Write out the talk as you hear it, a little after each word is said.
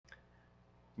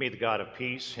May the God of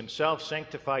peace himself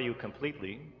sanctify you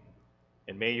completely,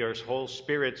 and may your whole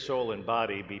spirit, soul, and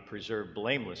body be preserved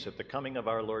blameless at the coming of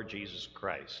our Lord Jesus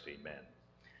Christ. Amen.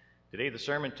 Today the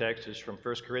sermon text is from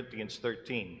 1 Corinthians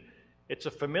 13. It's a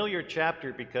familiar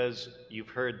chapter because you've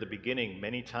heard the beginning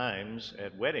many times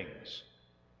at weddings.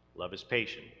 Love is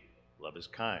patient, love is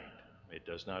kind, it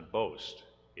does not boast,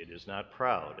 it is not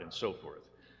proud, and so forth.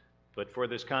 But for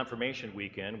this confirmation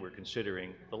weekend, we're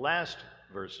considering the last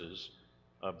verses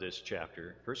of this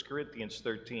chapter, 1 Corinthians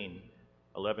 13,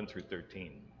 11 through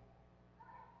 13.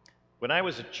 When I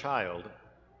was a child,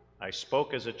 I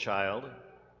spoke as a child,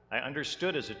 I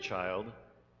understood as a child,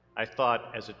 I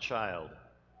thought as a child.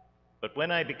 But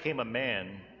when I became a man,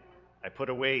 I put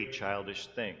away childish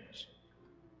things.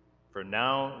 For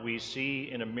now we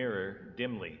see in a mirror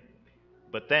dimly,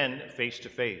 but then face to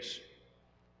face.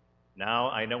 Now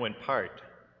I know in part,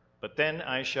 but then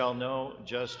I shall know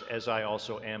just as I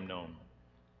also am known.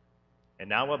 And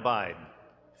now abide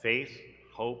faith,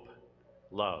 hope,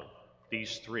 love,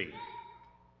 these three.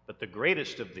 But the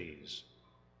greatest of these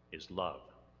is love.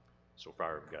 So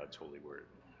far of God's holy word.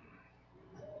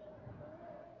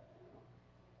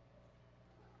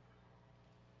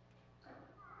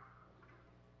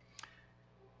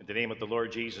 In the name of the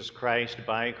Lord Jesus Christ,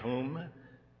 by whom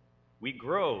we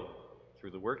grow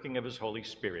through the working of his Holy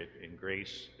Spirit in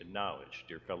grace and knowledge,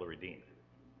 dear fellow redeemed.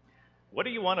 What do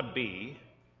you want to be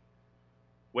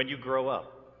when you grow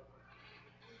up?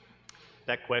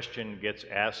 That question gets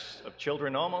asked of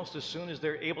children almost as soon as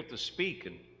they're able to speak,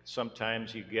 and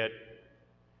sometimes you get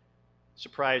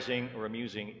surprising or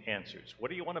amusing answers.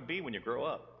 What do you want to be when you grow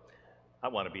up? I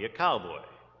want to be a cowboy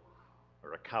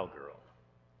or a cowgirl.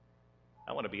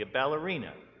 I want to be a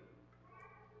ballerina.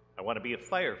 I want to be a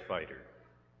firefighter.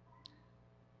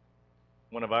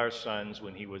 One of our sons,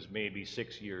 when he was maybe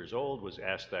 6 years old, was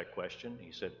asked that question.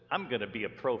 He said, I'm going to be a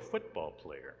pro football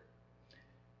player.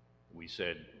 We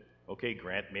said, okay,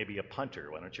 Grant, maybe a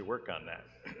punter. Why don't you work on that?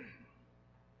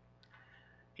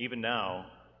 Even now,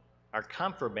 our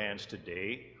confirmands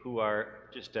today, who are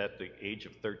just at the age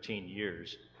of 13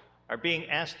 years, are being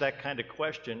asked that kind of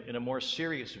question in a more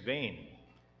serious vein.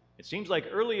 It seems like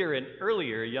earlier and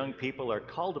earlier young people are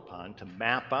called upon to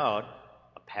map out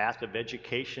a path of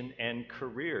education and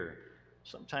career,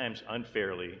 sometimes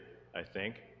unfairly, I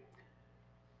think.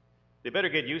 They better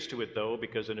get used to it, though,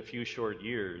 because in a few short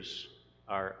years,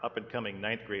 our up-and-coming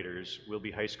ninth graders will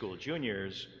be high school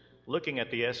juniors looking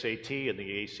at the SAT and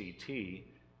the ACT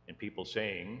and people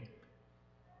saying,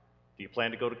 do you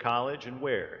plan to go to college and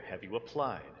where? Have you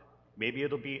applied? Maybe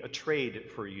it'll be a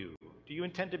trade for you. Do you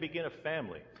intend to begin a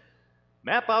family?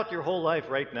 Map out your whole life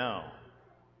right now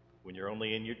when you're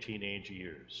only in your teenage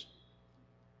years.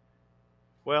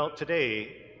 Well,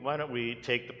 today, why don't we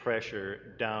take the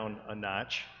pressure down a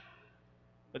notch?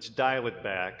 Let's dial it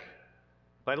back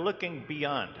by looking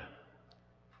beyond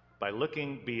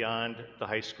the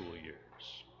high school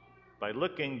years, by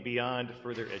looking beyond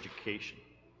further education,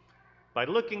 by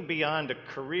looking beyond a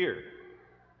career,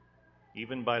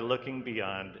 even by looking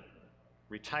beyond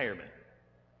retirement.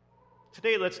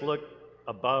 Today, let's look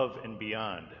above and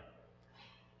beyond,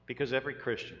 because every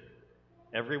Christian,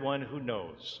 everyone who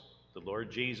knows the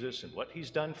Lord Jesus and what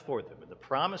he's done for them and the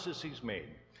promises he's made,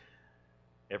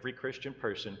 every Christian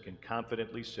person can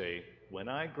confidently say, when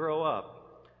I grow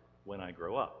up,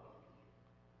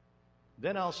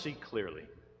 then I'll see clearly.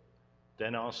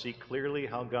 Then I'll see clearly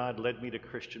how God led me to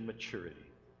Christian maturity,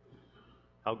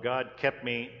 how God kept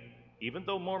me, even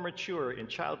though more mature, in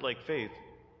childlike faith,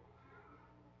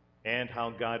 and how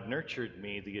God nurtured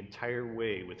me the entire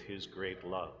way with his great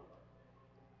love.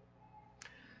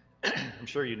 I'm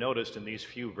sure you noticed in these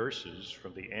few verses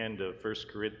from the end of 1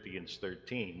 Corinthians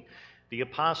 13, the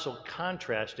apostle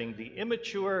contrasting the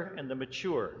immature and the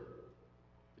mature,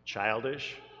 the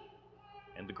childish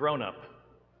and the grown-up.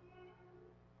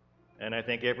 And I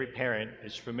think every parent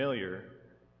is familiar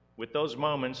with those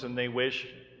moments and they wish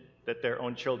that their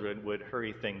own children would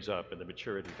hurry things up in the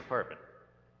maturity department.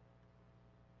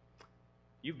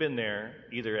 You've been there,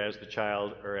 either as the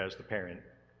child or as the parent,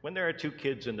 when there are two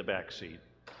kids in the back seat,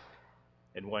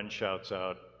 and one shouts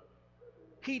out,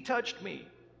 "He touched me!"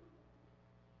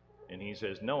 And he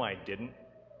says, "No, I didn't.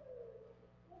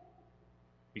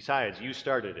 Besides, you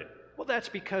started it." "Well, that's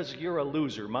because you're a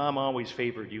loser. Mom always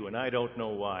favored you, and I don't know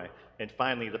why." And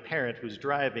finally, the parent who's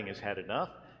driving has had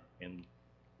enough and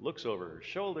looks over her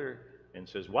shoulder and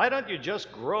says, "Why don't you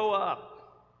just grow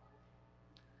up?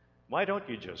 Why don't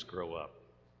you just grow up?"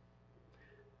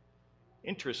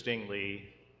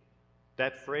 Interestingly,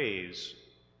 that phrase,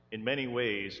 in many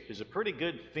ways, is a pretty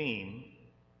good theme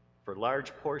for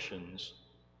large portions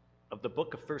of the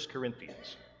book of 1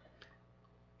 Corinthians.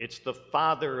 It's the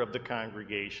father of the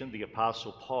congregation, the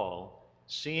Apostle Paul,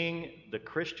 seeing the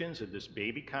Christians in this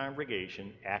baby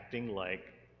congregation acting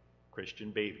like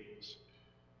Christian babies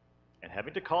and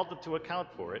having to call them to account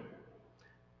for it.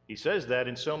 He says that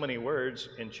in so many words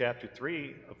in chapter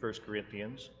 3 of 1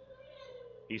 Corinthians.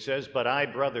 He says, "But I,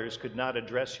 brothers, could not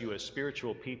address you as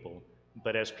spiritual people,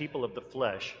 but as people of the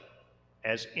flesh,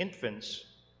 as infants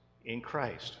in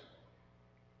Christ."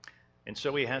 And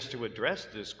so he has to address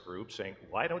this group saying,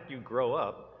 why don't you grow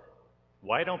up?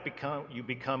 Why don't you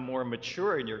become more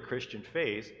mature in your Christian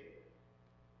faith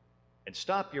and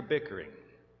stop your bickering?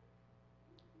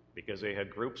 Because they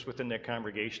had groups within their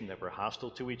congregation that were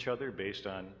hostile to each other based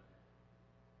on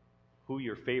who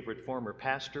your favorite former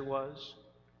pastor was.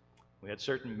 We had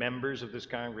certain members of this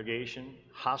congregation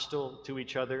hostile to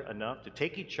each other enough to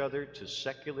take each other to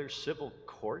secular civil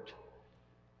court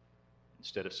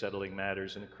instead of settling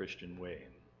matters in a Christian way.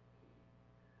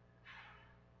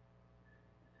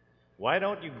 Why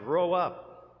don't you grow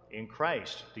up in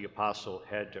Christ? The apostle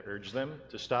had to urge them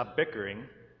to stop bickering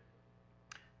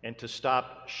and to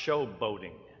stop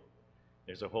showboating.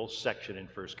 There's a whole section in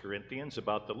 1 Corinthians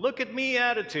about the look at me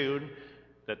attitude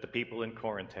that the people in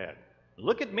Corinth had.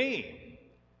 Look at me.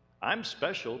 I'm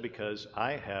special because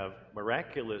I have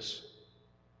miraculous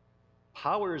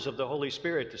powers of the Holy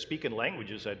Spirit to speak in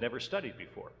languages I'd never studied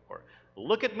before. Or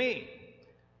look at me.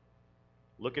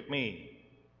 Look at me.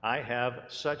 I have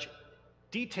such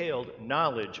detailed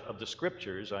knowledge of the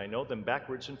scriptures, I know them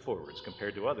backwards and forwards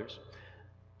compared to others.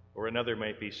 Or another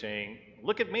might be saying,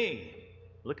 look at me.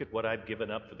 Look at what I've given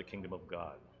up for the kingdom of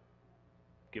God.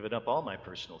 Given up all my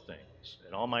personal things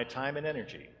and all my time and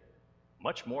energy,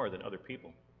 much more than other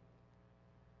people.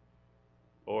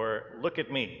 Or look at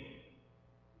me.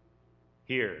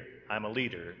 Here, I'm a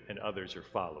leader and others are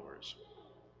followers.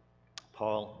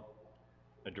 Paul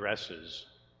addresses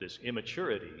this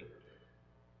immaturity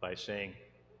by saying,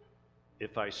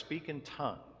 if I speak in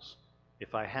tongues,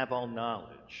 if I have all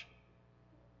knowledge,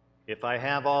 if I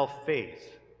have all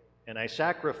faith, and I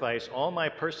sacrifice all my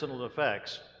personal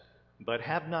effects, but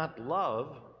have not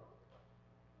love,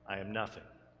 I am nothing.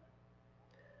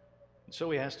 And so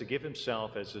he has to give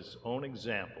himself as his own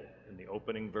example in the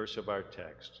opening verse of our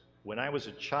text. When I was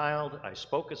a child, I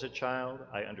spoke as a child,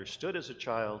 I understood as a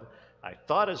child, I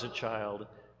thought as a child,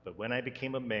 but when I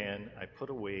became a man, I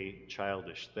put away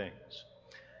childish things.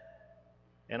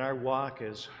 And our walk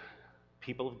as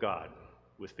people of God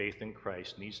with faith in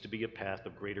Christ needs to be a path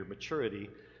of greater maturity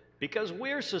because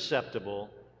we're susceptible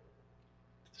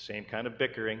to the same kind of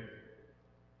bickering,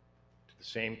 to the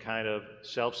same kind of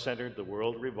self-centered, the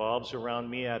world revolves around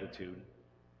me attitude,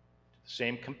 to the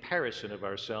same comparison of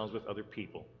ourselves with other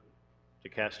people, to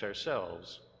cast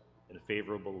ourselves in a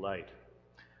favorable light.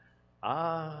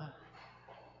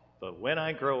 But when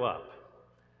I grow up,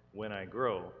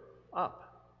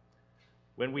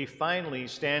 when we finally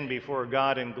stand before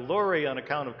God in glory on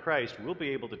account of Christ, we'll be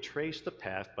able to trace the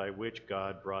path by which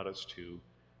God brought us to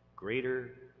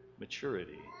greater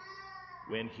maturity.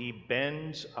 When he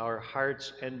bends our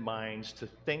hearts and minds to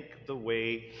think the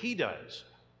way he does.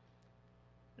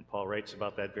 And Paul writes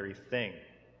about that very thing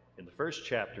in the first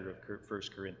chapter of 1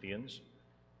 Corinthians.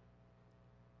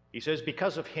 He says,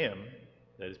 because of him,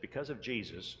 that is, because of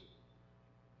Jesus,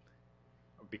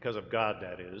 because of God,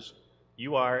 that is,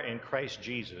 you are in Christ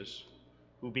Jesus,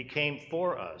 who became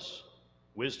for us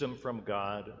wisdom from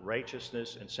God,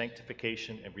 righteousness and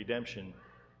sanctification and redemption,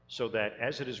 so that,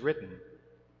 as it is written,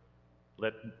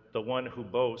 let the one who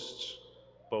boasts,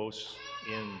 boast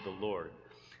in the Lord.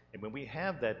 And when we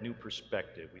have that new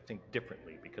perspective, we think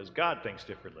differently because God thinks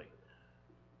differently.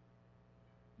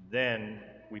 Then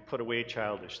we put away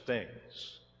childish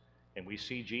things, and we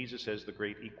see Jesus as the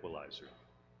great equalizer.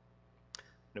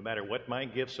 No matter what my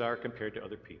gifts are compared to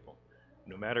other people,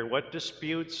 no matter what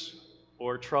disputes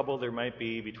or trouble there might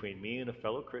be between me and a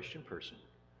fellow Christian person,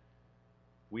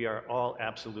 we are all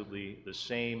absolutely the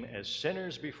same as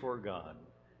sinners before God.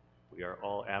 We are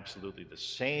all absolutely the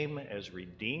same as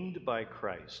redeemed by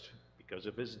Christ because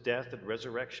of his death and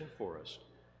resurrection for us.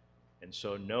 And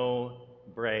so no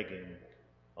bragging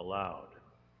allowed.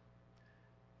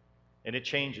 And it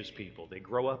changes people. They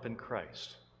grow up in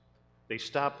Christ. They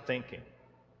stop thinking,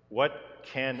 what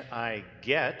can I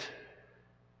get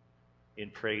in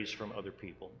praise from other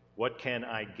people? What can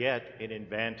I get in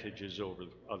advantages over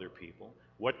other people?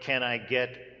 What can I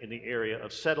get in the area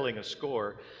of settling a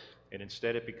score? And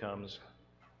instead it becomes,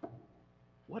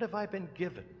 what have I been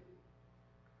given?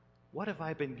 What have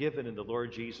I been given in the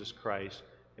Lord Jesus Christ?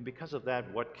 And because of that,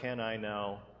 what can I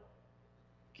now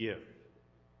give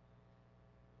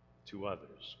to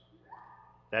others?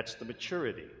 That's the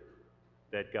maturity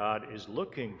that God is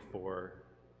looking for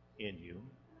in you.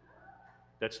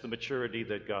 That's the maturity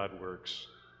that God works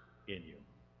in you.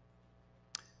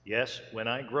 Yes, when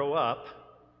I grow up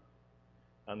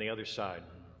on the other side,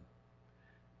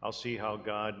 I'll see how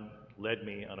God led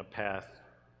me on a path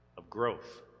of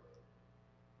growth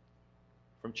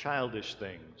from childish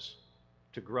things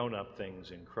to grown-up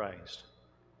things in Christ.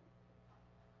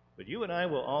 But you and I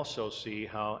will also see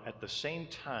how at the same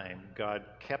time God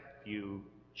kept you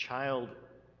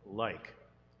childlike,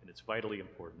 and it's vitally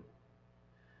important.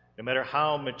 No matter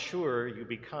how mature you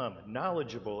become,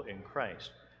 knowledgeable in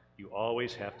Christ, you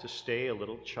always have to stay a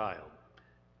little child,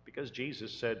 because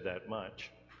Jesus said that much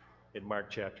in Mark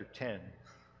chapter 10.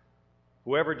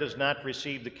 Whoever does not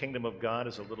receive the kingdom of God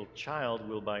as a little child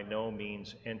will by no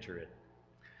means enter it.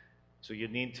 So you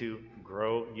need to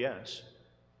grow, yes,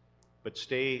 but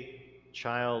stay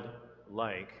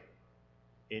childlike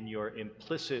in your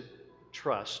implicit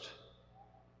trust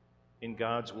in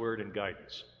God's word and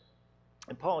guidance.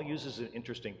 And Paul uses an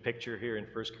interesting picture here in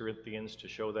 1 Corinthians to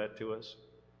show that to us.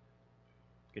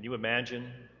 Can you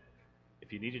imagine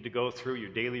if you needed to go through your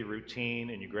daily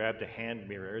routine and you grabbed a hand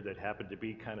mirror that happened to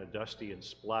be kind of dusty and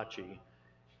splotchy,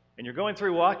 and you're going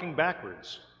through walking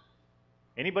backwards?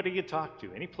 Anybody you talk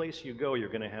to, any place you go, you're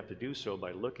going to have to do so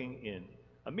by looking in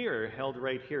a mirror held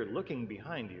right here, looking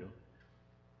behind you.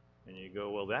 And you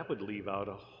go, well, that would leave out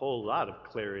a whole lot of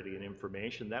clarity and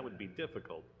information. That would be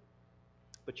difficult.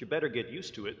 But you better get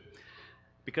used to it,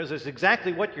 because it's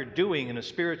exactly what you're doing in a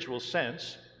spiritual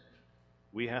sense.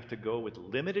 We have to go with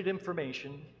limited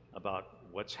information about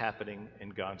what's happening in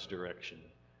God's direction,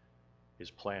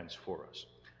 His plans for us.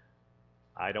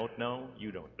 I don't know,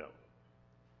 you don't know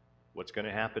what's going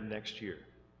to happen next year,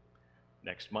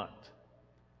 next month,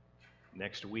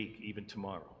 next week, even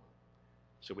tomorrow.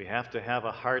 So we have to have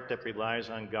a heart that relies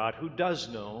on God, who does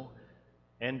know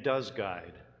and does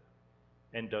guide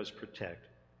and does protect.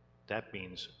 That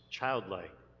means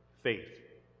childlike faith.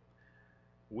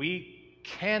 We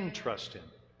can trust Him,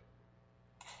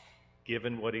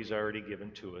 given what He's already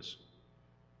given to us.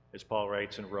 As Paul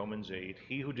writes in Romans 8,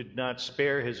 He who did not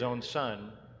spare His own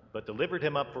Son, but delivered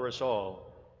Him up for us all,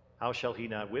 how shall He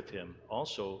not with Him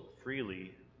also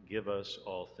freely give us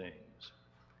all things?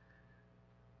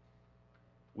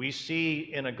 We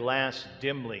see in a glass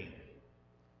dimly,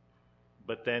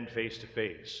 but then face to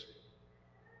face.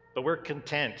 But we're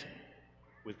content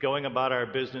with going about our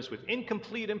business with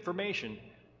incomplete information,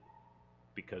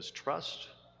 because trust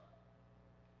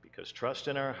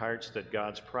in our hearts that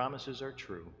God's promises are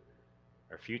true,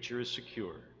 our future is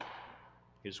secure.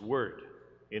 His word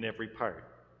in every part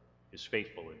is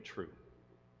faithful and true.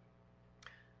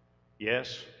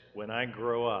 Yes, when I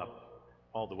grow up,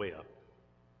 all the way up,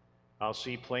 I'll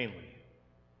see plainly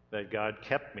that God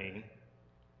kept me,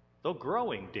 though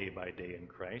growing day by day in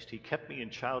Christ, He kept me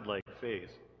in childlike faith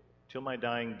till my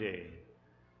dying day,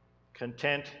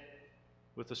 content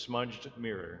with a smudged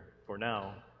mirror for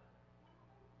now.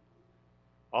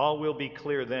 All will be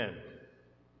clear then,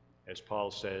 as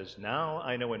Paul says, now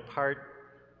I know in part,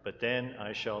 but then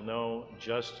I shall know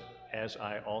just as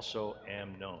I also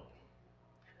am known.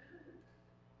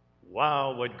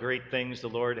 Wow, what great things the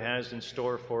Lord has in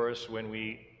store for us when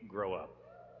we grow up.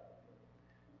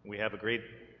 We have a great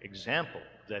example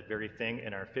of that very thing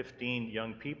in our 15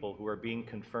 young people who are being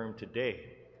confirmed today,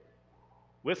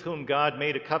 with whom God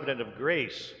made a covenant of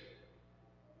grace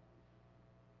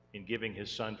in giving His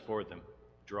Son for them,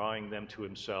 drawing them to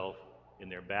Himself in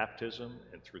their baptism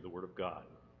and through the Word of God.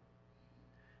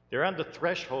 They're on the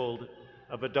threshold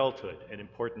of adulthood, an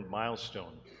important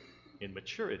milestone in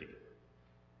maturity.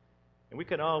 And we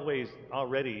can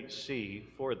already see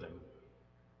for them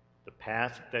the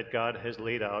path that God has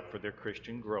laid out for their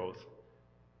Christian growth,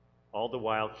 all the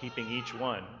while keeping each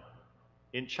one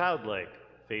in childlike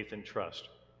faith and trust.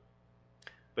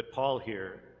 But Paul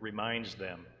here reminds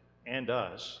them and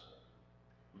us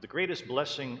of the greatest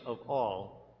blessing of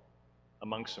all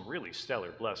among some really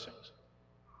stellar blessings.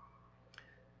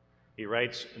 He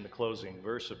writes in the closing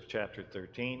verse of chapter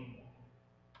 13,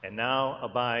 and now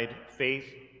abide faith,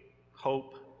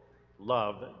 hope,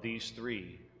 love, these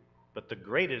three, but the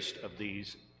greatest of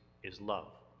these is love.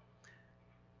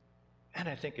 And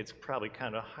I think it's probably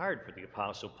kind of hard for the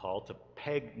Apostle Paul to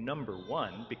peg number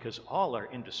one, because all are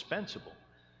indispensable.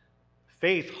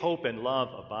 Faith, hope, and love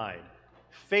abide.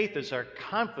 Faith is our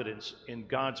confidence in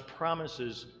God's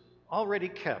promises already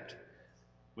kept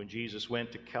when Jesus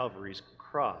went to Calvary's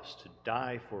cross to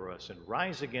die for us and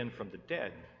rise again from the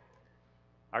dead.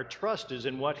 Our trust is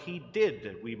in what He did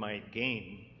that we might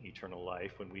gain eternal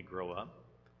life when we grow up.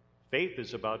 Faith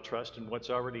is about trust in what's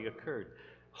already occurred.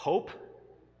 Hope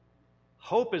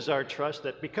Hope is our trust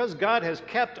that because God has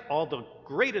kept all the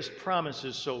greatest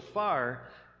promises so far,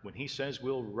 when he says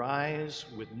we'll rise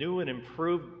with new and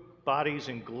improved bodies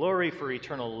in glory for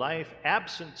eternal life,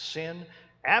 absent sin,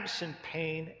 absent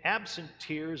pain, absent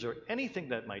tears, or anything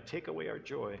that might take away our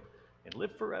joy, and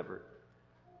live forever.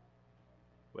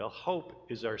 Well, hope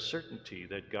is our certainty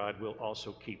that God will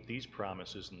also keep these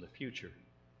promises in the future.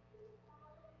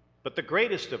 But the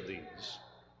greatest of these,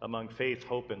 among faith,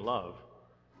 hope, and love,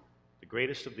 the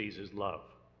greatest of these is love.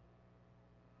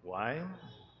 Why?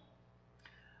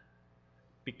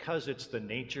 Because it's the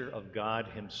nature of God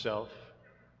himself,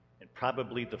 and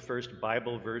probably the first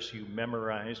Bible verse you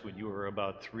memorized when you were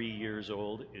about 3 years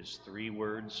old is 3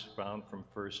 words found from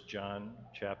 1 John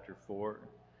chapter 4.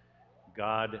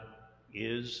 God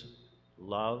is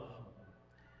love.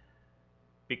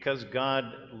 Because God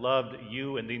loved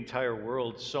you and the entire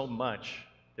world so much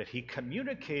that he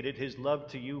communicated his love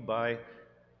to you by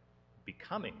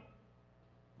becoming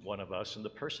one of us in the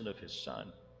person of his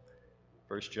Son.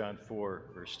 1 John 4,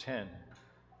 verse 10.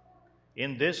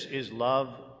 In this is love,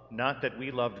 not that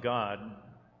we loved God,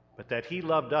 but that he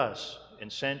loved us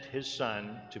and sent his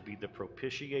Son to be the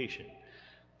propitiation,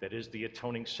 that is, the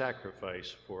atoning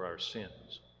sacrifice for our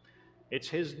sins. It's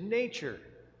his nature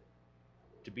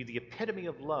to be the epitome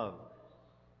of love.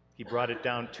 He brought it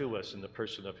down to us in the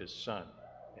person of his Son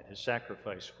and his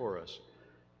sacrifice for us.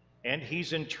 And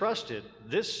he's entrusted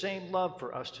this same love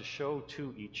for us to show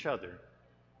to each other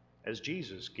as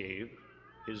Jesus gave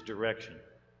his direction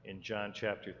in John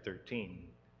chapter 13.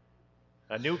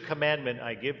 A new commandment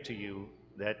I give to you,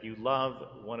 that you love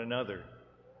one another.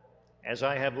 As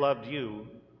I have loved you,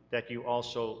 that you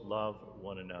also love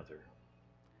one another.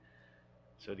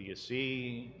 So do you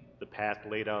see the path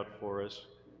laid out for us?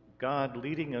 God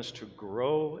leading us to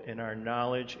grow in our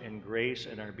knowledge and grace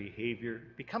and our behavior,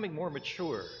 becoming more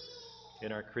mature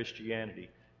in our Christianity,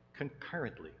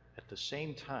 concurrently, at the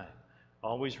same time,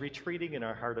 always retreating in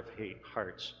our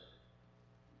hearts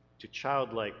to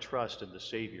childlike trust in the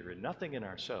Savior and nothing in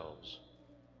ourselves,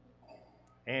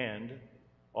 and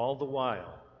all the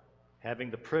while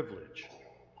having the privilege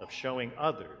of showing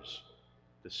others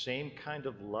the same kind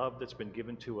of love that's been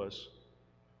given to us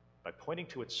by pointing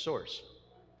to its source,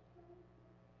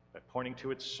 in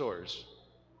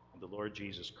the Lord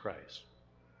Jesus Christ.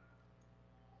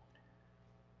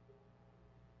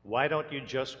 Why don't you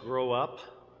just grow up?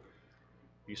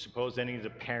 Do you suppose any of the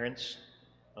parents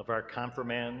of our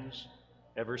confirmands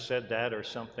ever said that or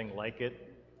something like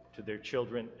it to their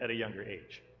children at a younger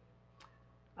age?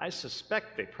 I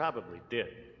suspect they probably did.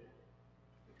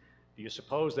 Do you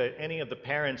suppose that any of the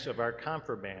parents of our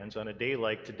confirmands on a day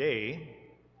like today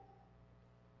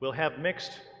will have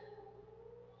mixed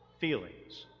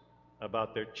feelings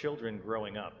about their children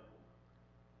growing up?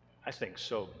 I think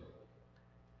so.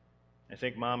 I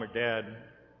think mom or dad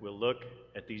will look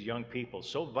at these young people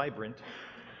so vibrant,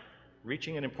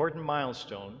 reaching an important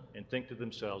milestone, and think to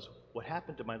themselves, what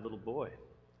happened to my little boy?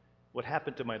 What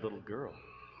happened to my little girl?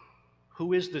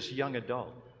 Who is this young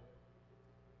adult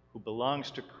who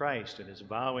belongs to Christ and is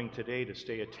vowing today to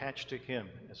stay attached to him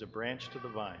as a branch to the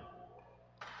vine?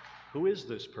 Who is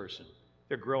this person?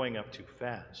 They're growing up too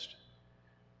fast.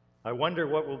 I wonder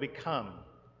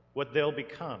what they'll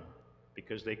become,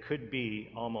 because they could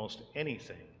be almost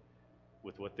anything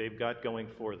with what they've got going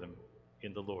for them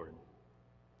in the Lord.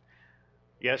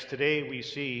 Yes, today we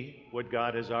see what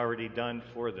God has already done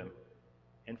for them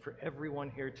and for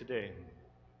everyone here today.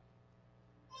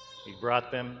 He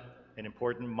brought them an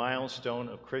important milestone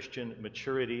of Christian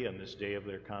maturity on this day of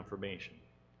their confirmation.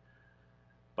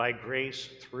 By grace,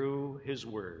 through his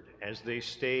word, as they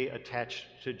stay attached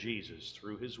to Jesus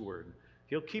through his word,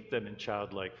 he'll keep them in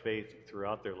childlike faith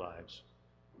throughout their lives.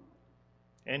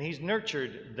 And he's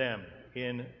nurtured them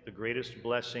in the greatest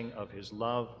blessing of his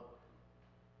love,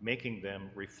 making them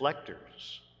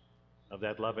reflectors of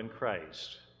that love in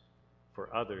Christ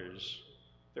for others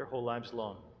their whole lives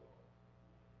long.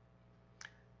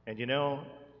 And you know,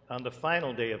 on the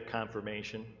final day of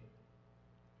confirmation,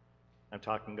 I'm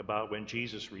talking about when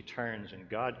Jesus returns and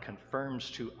God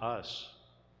confirms to us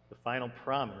the final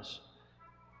promise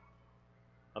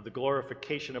of the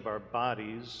glorification of our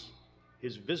bodies,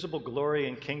 his visible glory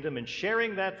and kingdom, and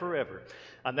sharing that forever.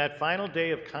 On that final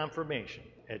day of confirmation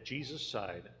at Jesus'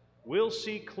 side, we'll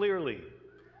see clearly,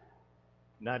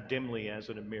 not dimly as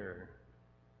in a mirror.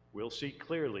 We'll see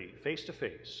clearly, face to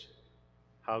face,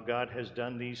 how God has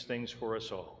done these things for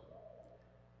us all.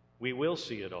 We will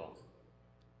see it all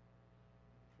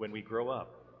when we grow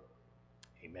up.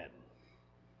 Amen.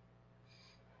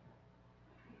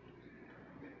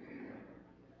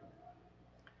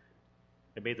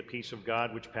 And may the peace of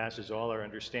God, which passes all our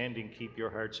understanding, keep your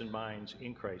hearts and minds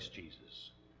in Christ Jesus.